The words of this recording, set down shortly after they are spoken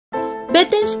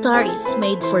Bedtime Stories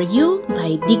made for you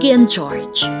by Diggy and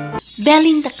George.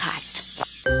 Belling the Cat.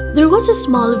 There was a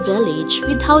small village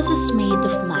with houses made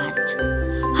of mud.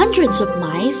 Hundreds of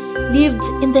mice lived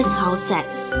in these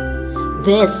houses.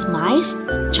 These mice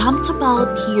jumped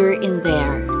about here and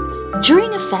there.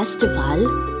 During a festival,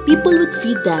 people would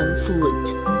feed them food.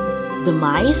 The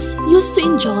mice used to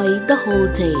enjoy the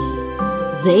whole day.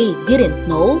 They didn't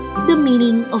know the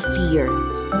meaning of fear.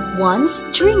 Once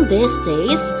during these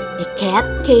days, a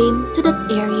cat came to that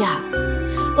area.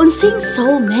 On seeing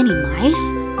so many mice,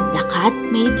 the cat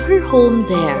made her home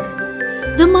there.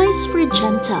 The mice were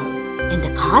gentle, and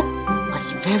the cat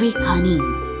was very cunning.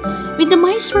 When the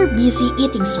mice were busy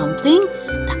eating something,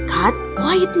 the cat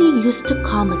quietly used to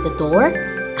come at the door,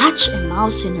 catch a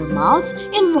mouse in her mouth,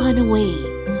 and run away.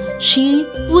 She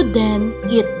would then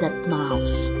eat that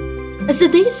mouse. As the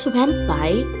days went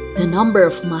by, the number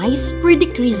of mice were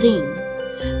decreasing.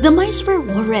 The mice were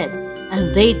worried,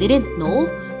 and they didn't know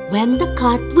when the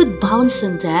cat would bounce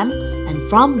on them and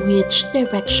from which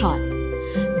direction.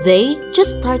 They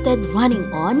just started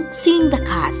running on seeing the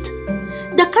cat.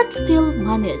 The cat still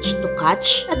managed to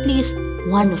catch at least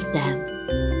one of them.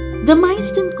 The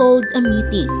mice then called a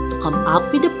meeting to come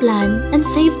up with a plan and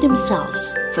save themselves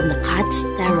from the cat's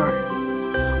terror.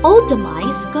 All the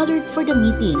mice gathered for the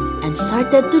meeting and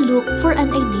started to look for an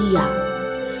idea.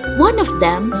 One of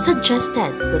them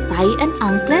suggested to tie an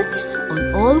anklet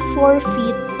on all 4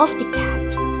 feet of the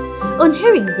cat. On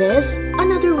hearing this,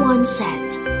 another one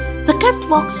said, "The cat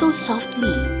walks so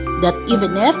softly that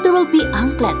even if there will be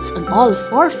anklets on all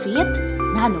 4 feet,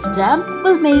 none of them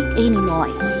will make any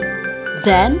noise."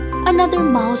 Then another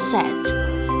mouse said,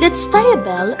 "Let's tie a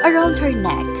bell around her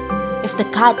neck. If the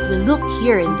cat will look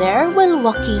here and there while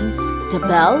walking, the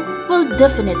bell will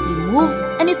definitely move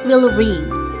and it will ring.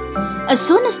 As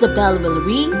soon as the bell will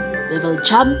ring, we will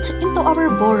jump into our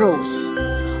burrows."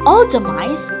 All the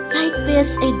mice liked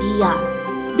this idea.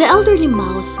 The elderly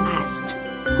mouse asked,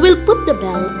 "Who will put the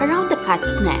bell around the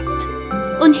cat's neck?"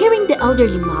 On hearing the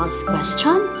elderly mouse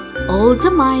question, all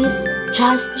the mice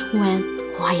just went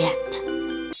quiet.